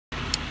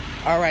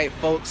Alright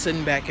folks,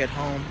 sitting back at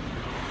home,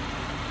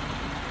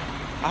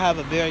 I have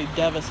a very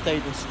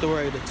devastating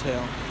story to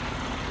tell.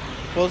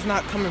 Well, it's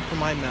not coming from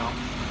my mouth.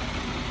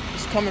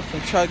 It's coming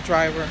from truck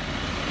driver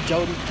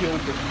Jody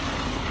Gilbert.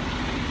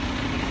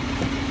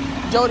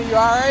 Jody, you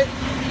alright?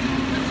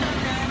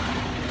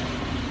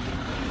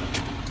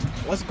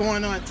 What's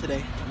going on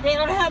today? They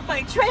don't have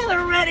my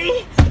trailer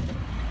ready.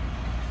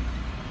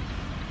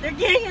 They're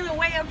getting in the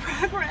way of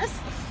progress.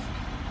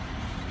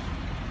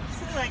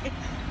 This is like,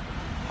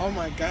 oh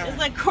my God. it's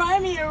like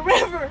Crimea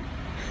River.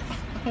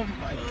 Oh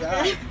my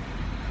God.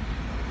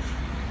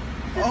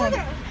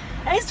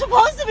 It's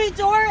supposed to be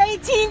door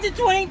 18 to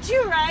 22,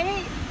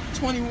 right?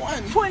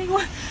 21.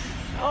 21.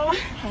 Oh.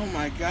 Oh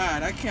my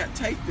God, I can't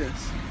take this.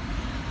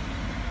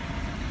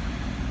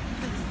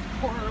 This is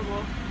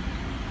horrible.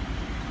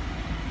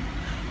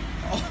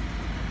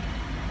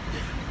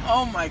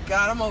 Oh my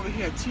God, I'm over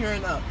here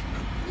tearing up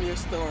from your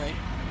story.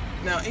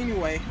 Now,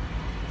 anyway.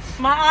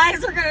 My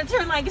eyes are gonna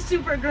turn like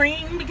super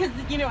green because,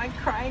 you know, I'm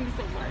crying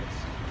so much.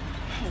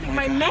 Oh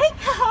my God.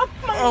 makeup,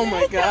 Oh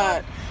my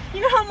God.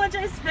 You know how much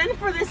I spent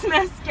for this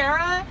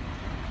mascara?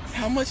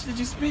 How much did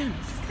you spend?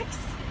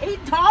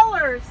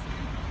 $8.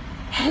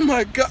 Oh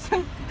my God.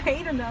 I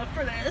paid enough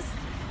for this.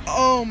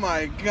 Oh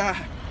my God.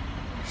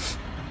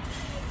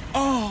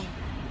 Oh.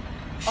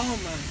 Oh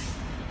my.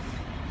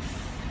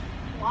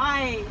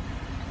 Why?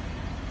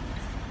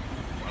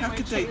 How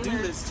could they do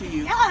this to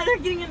you? Yeah, they're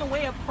getting in the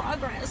way of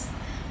progress.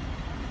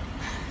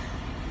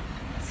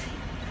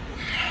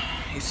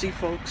 You see,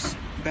 folks,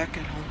 back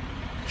at home,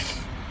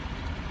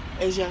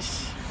 it's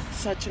just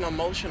such an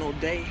emotional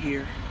day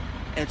here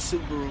at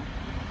Subaru.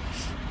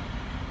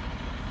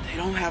 They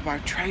don't have our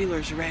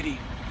trailers ready.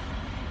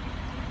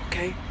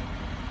 Okay?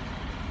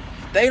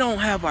 They don't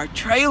have our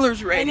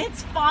trailers ready. And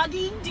it's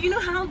foggy. Do you know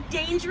how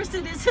dangerous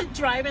it is to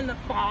drive in the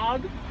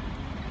fog?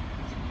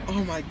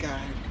 Oh my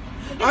God.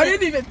 I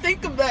didn't even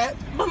think of that.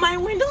 But my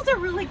windows are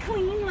really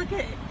clean. Look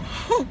at it.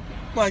 Oh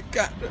my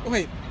God.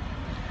 Wait.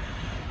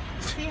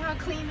 See how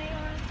clean they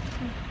are?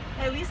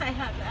 At least I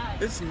have that.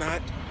 This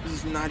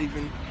is not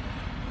even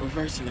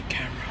reversing the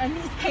camera. And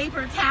these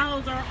paper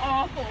towels are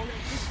awful.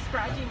 They're just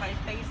scratching my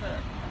face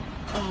up.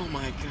 Oh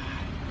my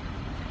God.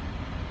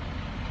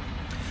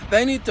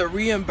 They need to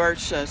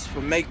reimburse us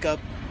for makeup.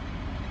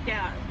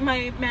 Yeah,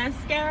 my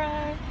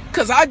mascara.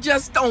 Cause I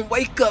just don't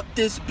wake up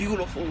this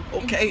beautiful,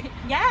 okay?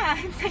 Yeah,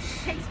 it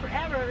takes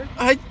forever.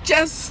 I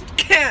just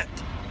can't.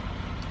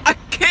 I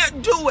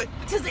can't do it.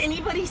 Does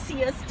anybody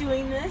see us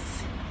doing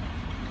this?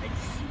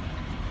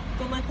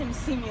 Don't let them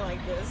see me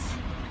like this.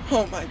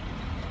 Oh my.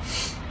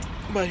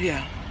 But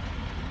yeah.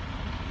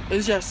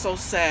 It's just so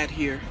sad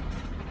here.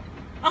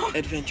 Oh,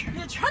 Adventure.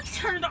 The truck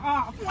turned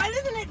off. Why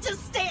doesn't it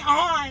just stay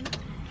on?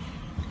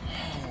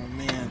 Oh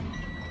man.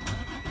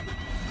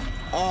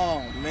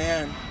 Oh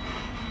man.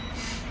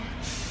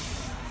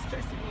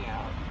 Stressing me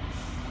out.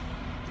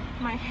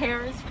 My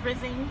hair is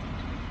frizzing.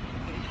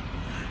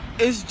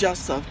 It's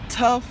just a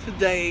tough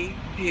day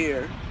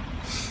here.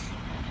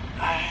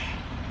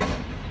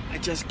 I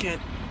just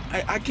can't.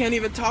 I can't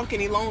even talk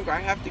any longer. I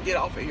have to get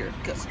off of here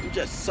because I'm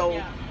just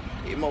so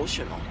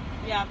emotional.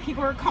 Yeah,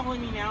 people are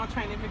calling me now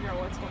trying to figure out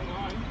what's going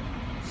on.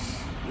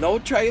 No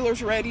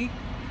trailers ready.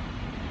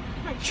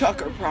 My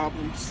Trucker trailer-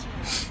 problems.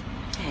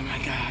 Oh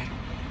my God.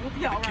 We'll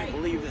be all I can't right.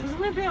 believe this.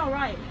 We'll be all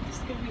right. It's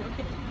gonna be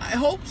okay. I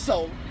hope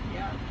so.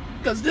 Yeah.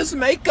 Because this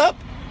makeup,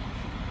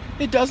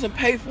 it doesn't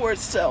pay for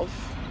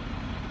itself.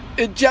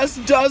 It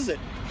just doesn't.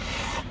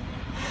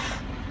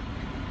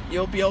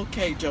 You'll be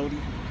okay, Jody.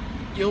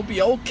 You'll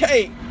be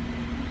okay.